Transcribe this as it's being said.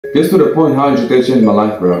Just to the point how Andrew Tate changed my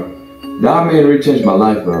life, bro. That man really changed my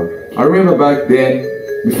life, bro. I remember back then,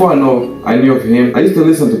 before I knew of him, I used to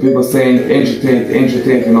listen to people saying Andrew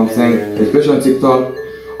Tate, you know what I'm saying? Especially on TikTok.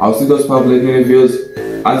 I'll see those public interviews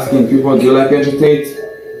asking people, do you like Andrew Tate?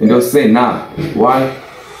 And they'll say, nah. Why?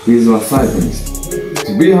 He's my misogynist.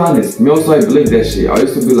 To be honest, me also I believe that shit. I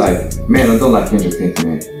used to be like, man, I don't like Andrew Tate,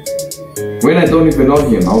 man. When I don't even know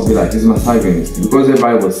him, I'll be like, he's my misogynist. Because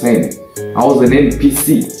everybody was saying it. I was an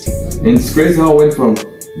NPC. And it's crazy how I went from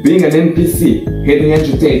being an NPC, hating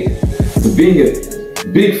Andrew Tate, to being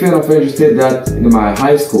a big fan of Andrew Tate that in my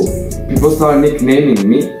high school, people started nicknaming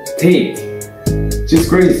me Tate. Just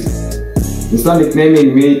crazy. They started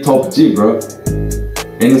nicknaming me Top G, bro.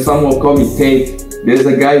 And someone will call me Tate. There's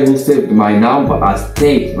a guy who saved my number as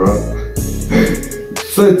Tate, bro.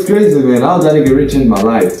 So it's crazy, man. How that nigga really changed my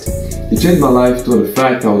life. He changed my life to the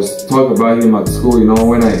fact I was talking about him at school, you know,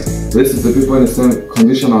 when I listened to people in the same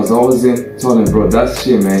condition I was always in, told them, bro, that's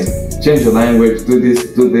shit, man. Change your language, do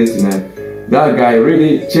this, man. That guy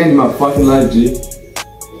really changed my fucking life, G.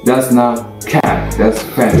 That's not cap, that's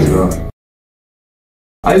facts, bro.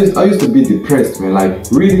 I used to be depressed, man,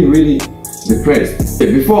 like really depressed.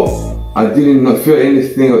 Before, I didn't feel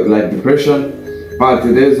anything like depression, but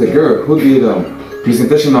there's a girl who did a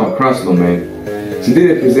presentation of Croslow, man. She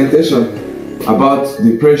did a presentation about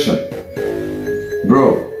depression.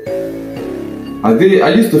 Bro, I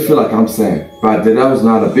used to feel like I'm sad, but that was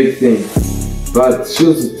not a big thing. But she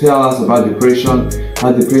used to tell us about depression,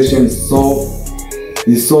 how depression is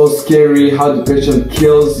so scary, how depression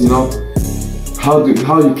kills, you know, how you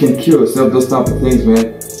can kill yourself, those type of things,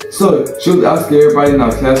 man. So she would ask everybody in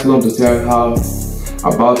our classroom to tell her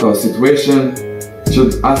about our situation. She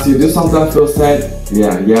would ask you, do you sometimes feel sad?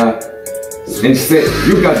 Yeah. And she said,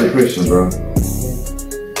 you got depression, bro.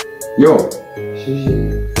 Yo.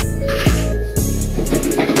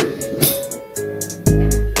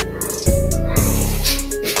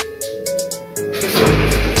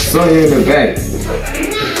 So you're in the back.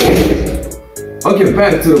 Okay,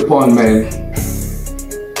 back to the point, man.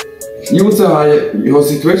 You would tell her your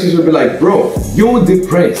situation, she'll be like, bro, you're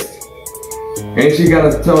depressed. And she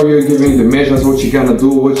gonna tell you, giving the measures, what you gonna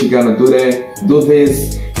do there, do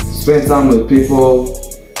this. Spend time with people,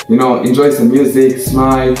 you know, enjoy some music,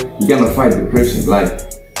 smile. You're gonna fight depression.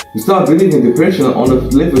 Like, you start believing depression on the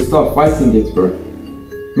level, you start fighting it, bro.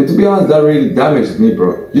 And to be honest, that really damaged me,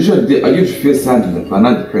 bro. I usually feel sad, but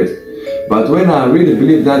not depressed. But when I really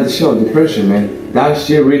believe that shit of depression, man, that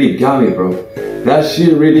shit really got me, bro. That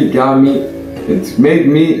shit really got me. It made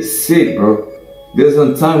me sick, bro. There's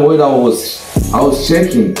a time when I was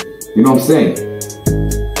shaking, you know what I'm saying?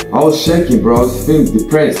 I was shaking, bro. I was feeling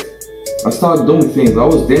depressed. I started doing things. I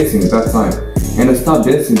was dancing at that time. And I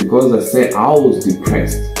started dancing because I said I was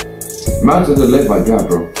depressed. Imagine the level I got,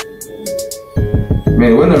 bro.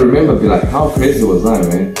 Man, when I remember, be like, how crazy was I,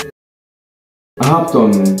 man? I hopped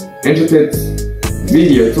on Andrew Tate's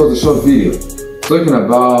video. It was a short video talking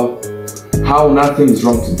about how nothing is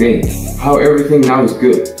wrong today. How everything now is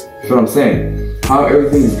good. You know what I'm saying? How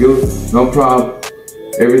everything is good, no problem,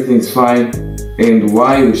 everything's fine. And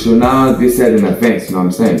why we should not be set in advance, you know what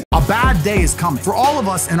I'm saying? A bad day is coming. For all of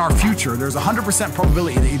us in our future, there's a 100%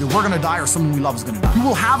 probability that either we're gonna die or someone we love is gonna die. You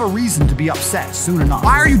will have a reason to be upset soon enough.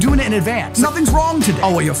 Why are you doing it in advance? Nothing's wrong today.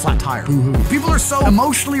 Oh, well, you have a flat tire. Boo-hoo. People are so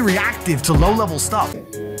emotionally reactive to low-level stuff.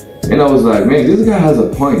 And I was like, man, this guy has a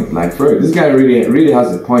point. Like, bro, this guy really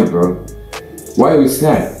has a point, bro. Why are we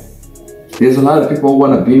sad? There's a lot of people who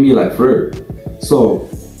wanna be me like Fred. So,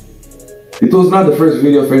 it was not the first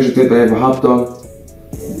video of Andrew Tate I ever hopped on.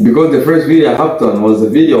 Because the first video I hopped on was a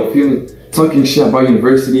video of him talking shit about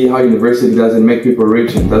university, how university doesn't make people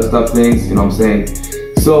rich and that stuff things, you know what I'm saying?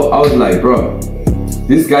 So I was like, bro,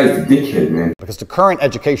 this guy's a dickhead, man. Because the current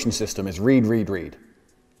education system is read.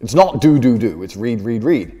 It's not do, it's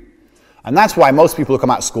read. And that's why most people who come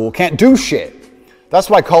out of school can't do shit. That's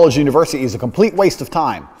why college and university is a complete waste of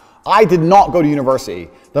time. I did not go to university.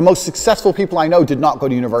 The most successful people I know did not go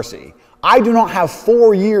to university. I do not have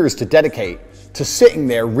 4 years to dedicate to sitting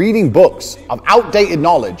there reading books of outdated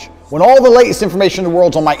knowledge when all the latest information in the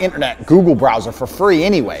world's on my internet Google browser for free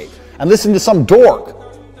anyway, and listen to some dork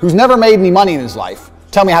who's never made any money in his life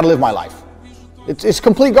tell me how to live my life. It's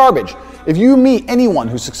complete garbage. If you meet anyone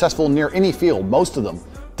who's successful near any field, most of them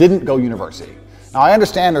didn't go university. Now I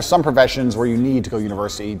understand there's some professions where you need to go to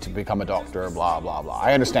university to become a doctor, blah, blah, blah.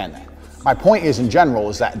 I understand that. My point is, in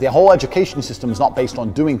general, is that the whole education system is not based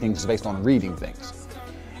on doing things, it's based on reading things.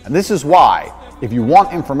 And this is why, if you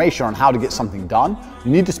want information on how to get something done,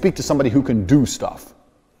 you need to speak to somebody who can do stuff.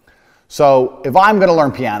 So if I'm gonna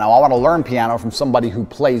learn piano, I wanna learn piano from somebody who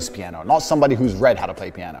plays piano, not somebody who's read how to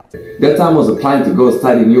play piano. That time I was applying to go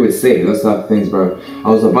study in USA, those type of things, bro. I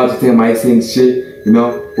was about to take my essay and shit, you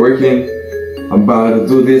know, working. I'm about to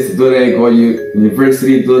do this, do that, go to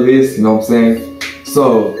university, do this, you know what I'm saying?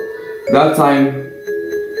 So that time,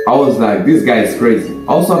 I was like, this guy is crazy.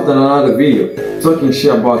 Also, I've done another video talking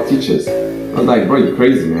shit about teachers. I was like, bro, you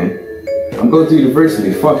crazy, man. I'm going to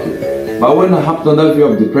university, fuck it. But when I hopped on that view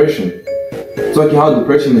of depression, talking how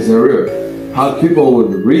depression is real, how people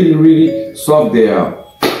would really solve their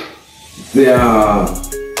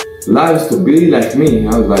lives to be like me.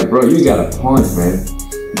 I was like, bro, you got a point, man.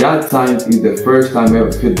 That time is the first time I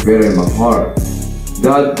ever felt better in my heart.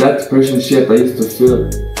 That depression shit I used to feel,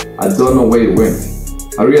 I don't know where it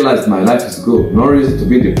went. I realized my life is good. No reason to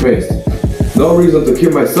be depressed. No reason to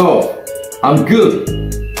kill myself. I'm good.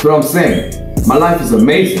 That's what I'm saying. My life is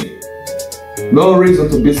amazing. No reason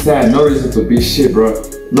to be sad. No reason to be shit, bro.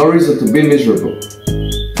 No reason to be miserable.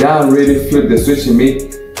 That really flipped the switch in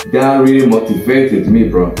me. That really motivated me,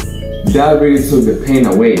 bro. That really took the pain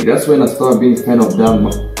away. That's when I started being a fan of that.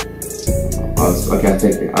 Okay, I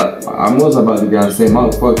take it. I was about to get and say,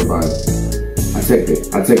 motherfucker, bro. I take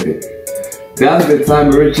it. That's the time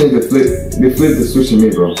we really changed the flip the switch in me,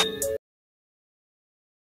 bro.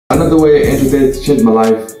 Another way Andrew Tate changed my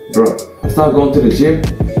life, bro. I started going to the gym.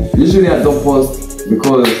 Usually I don't post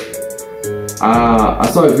because I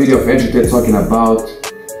saw a video of Andrew Tate talking about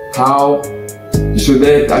how you should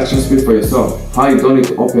let actions speak for yourself. How you don't need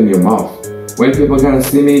to open your mouth. When people gonna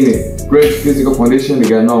see me in a great physical condition, they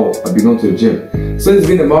gotta know I've been going to the gym. So it's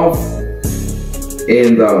been a month,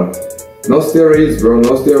 and no steroids, bro.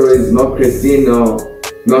 No steroids, no creatine,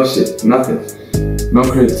 no shit, nothing. No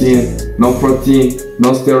creatine, no protein,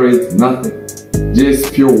 no steroids, nothing.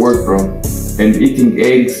 Just pure work, bro. And eating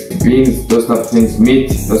eggs, beans, those type of things, meat.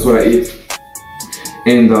 That's what I eat.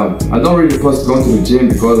 And I don't really post going to the gym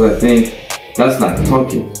because I think that's like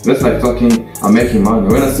talking. That's like talking, I'm making money.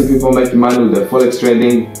 When I see people making money with their forex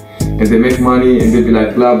trading and they make money and they be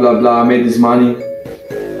like blah blah blah, I made this money.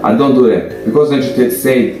 I don't do that. Because Andrew Tate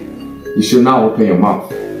said you should now open your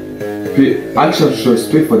mouth. Actions should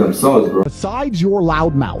speak for themselves, bro. Besides your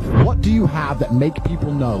loud mouth, what do you have that make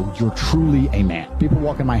people know you're truly a man? People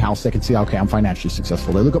walk in my house, they can see, okay, I'm financially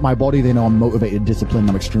successful. They look at my body, they know I'm motivated, disciplined,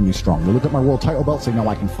 I'm extremely strong. They look at my world title belts, they know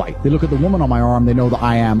I can fight. They look at the woman on my arm, they know that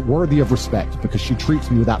I am worthy of respect because she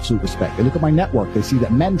treats me with absolute respect. They look at my network, they see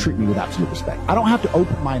that men treat me with absolute respect. I don't have to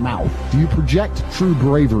open my mouth. Do you project true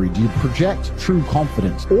bravery? Do you project true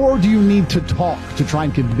confidence? Or do you need to talk to try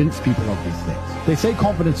and convince people of these things? They say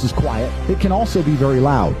confidence is quiet. It can also be very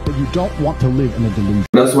loud, but you don't want to live in a delusion.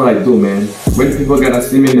 That's what I do, man. When people gotta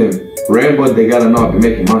see me in the rainbow, they gotta know I'll be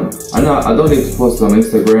making money. I don't need to post on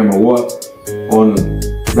Instagram or what, on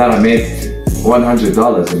that I made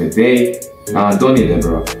 $100 in a day. I don't need it,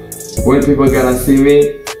 bro. When people gotta see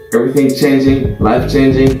me, everything changing, life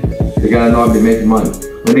changing, they gotta know I'll be making money.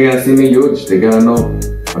 When they gotta see me huge, they gotta know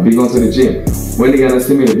I'll be going to the gym. When they gotta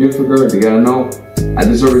see me a beautiful girl, they gotta know I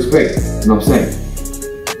deserve respect. You know what I'm saying?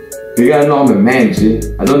 You gotta know I'm a man, G.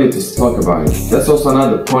 I don't need to talk about it. That's also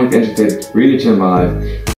another point Andrew Tate really changed my life.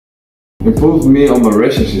 Improved me on my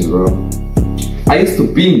relationships, bro. I used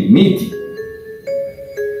to be needy.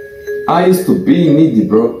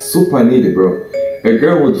 Bro. Super needy, bro. A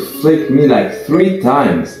girl would flick me like 3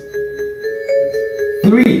 times.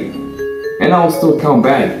 3! And I would still come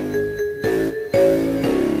back.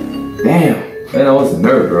 Damn. Man, I was a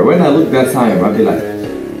nerd, bro. When I look that time, I'd be like,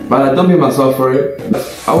 but I don't be myself for it.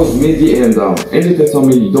 I was needy and Andrew Tate told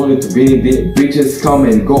me you don't need to be needy. Bitches come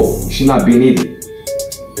and go. You should not be needy.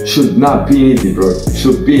 Should not be needy, bro.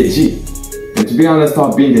 Should be a G. And to be honest, I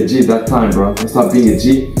stopped being a G at that time, bro. I stopped being a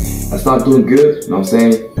G. I started doing good, you know what I'm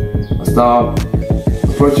saying? I started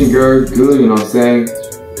approaching girls good, you know what I'm saying?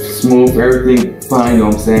 Smooth, everything fine, you know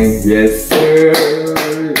what I'm saying? Yes, sir.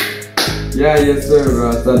 Yeah, yes, sir, bro.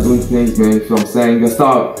 I started doing things, man, you know what I'm saying? I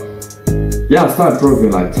started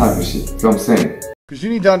improving, like, type of shit, you know what I'm saying? Because you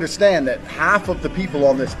need to understand that half of the people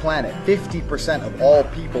on this planet, 50% of all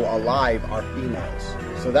people alive are females.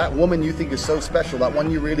 So that woman you think is so special, that one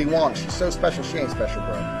you really want, she's so special, she ain't special,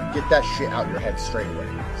 bro. Get that shit out your head straight away.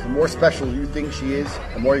 So the more special you think she is,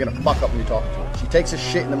 the more you're gonna fuck up when you're talking to her. She takes a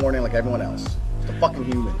shit in the morning like everyone else. She's a fucking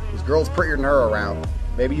human. There's girls prettier than her around.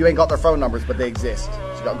 Maybe you ain't got their phone numbers, but they exist.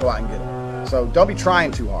 So you gotta go out and get them. So don't be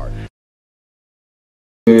trying too hard.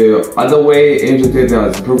 The other way Andrew Tate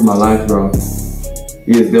has improved my life, bro,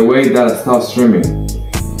 is the way that I start streaming.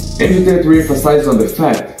 Andrew Tate re-emphasizes on the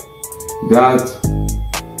fact that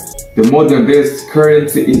the modern day's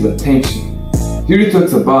currency is attention. He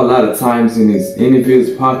talks about a lot of times in his interviews,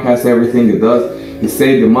 podcasts, everything he does. He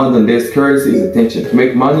said the modern day's currency is attention. To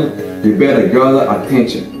make money, you better gather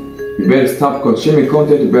attention. You better stop consuming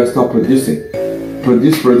content, you better stop producing.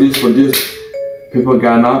 Produce. People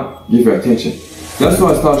gonna give you attention. That's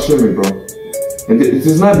why I started streaming, bro. And it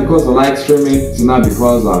is not because I like streaming, it's not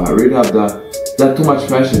because I really have that too much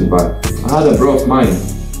passion, but I had a bro of mine.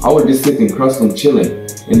 I would just sit in Crosstown chilling,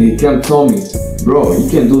 and he came tell me, bro, you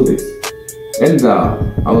can do this. And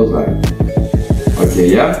I was like,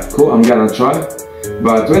 okay, yeah, cool, I'm gonna try.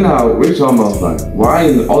 But when I reached home, I was like,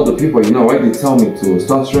 why all the people, why they tell me to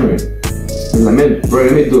start streaming? He's like, man, bro,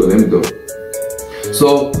 let me do it.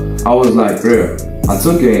 So I was like, bro, I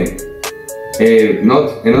took a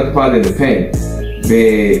notepad in the pen.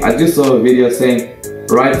 I just saw a video saying,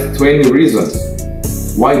 write 20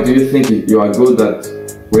 reasons. Why do you think you are good at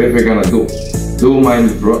whatever you're gonna do? Do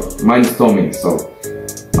mindstorming. So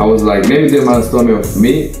I was like, let me do mindstorming of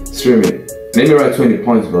me streaming. Let me write 20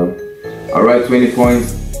 points, bro. I write 20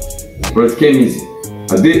 points, bro. It came easy.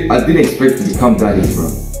 I didn't expect it to become that easy, bro.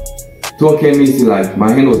 It all came easy, like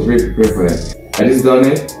my hand was really prepared for that. I just done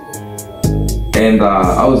it, and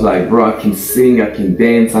I was like, bro, I can sing, I can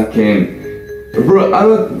dance, I can, bro, I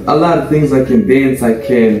do a lot of things. I can dance,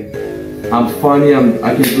 I'm funny,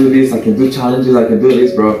 I can do this, I can do challenges, I can do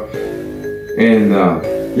this, bro. And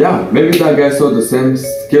yeah, maybe that guy saw the same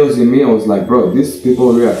skills in me. I was like, bro, these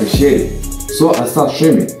people really appreciate it. So I started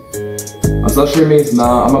streaming.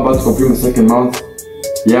 Now I'm about to complete my 2nd month.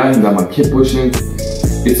 Yeah, and I'm gonna keep pushing.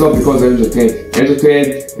 It's all because of Andrew Tate. Andrew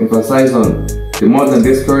Tate emphasized on the modern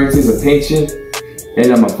day currency is attention,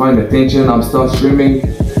 and I'm gonna find attention. I'm start streaming,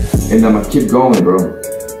 and I'm gonna keep going, bro.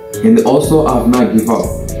 And also I've not give up,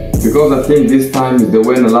 because I think this time is the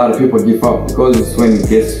when a lot of people give up, because it's when it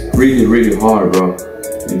gets really hard, bro.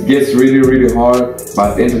 It gets really hard.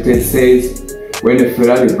 But Andrew Tate says, when a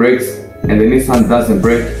Ferrari breaks and the Nissan doesn't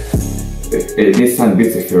break, a Nissan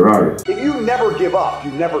beats a Ferrari. If you never give up,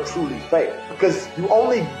 you never truly fail, because you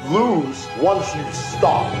only lose once you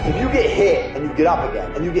stop. If you get hit and you get up again,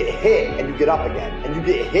 and you get hit and you get up again, and you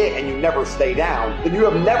get hit and you never stay down, then you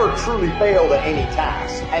have never truly failed at any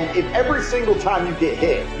task. And if every single time you get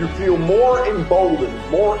hit, you feel more emboldened,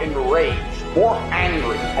 more enraged, more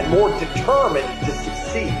angry, and more determined to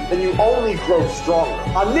succeed, then you only grow stronger.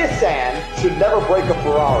 A Nissan should never break a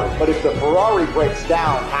Ferrari, but if the Ferrari breaks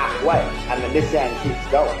down halfway and the Nissan keeps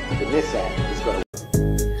going, the Nissan is going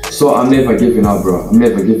to. So I'm never giving up, bro. I'm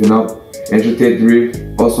never giving up. Andrew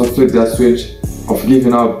Tate also flipped that switch of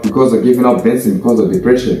giving up because of giving up dancing because of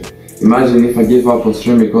depression. Imagine if I gave up on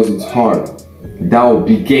streaming because it's hard. That would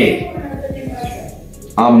be gay.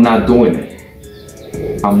 I'm not doing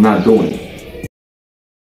it. I'm not doing it.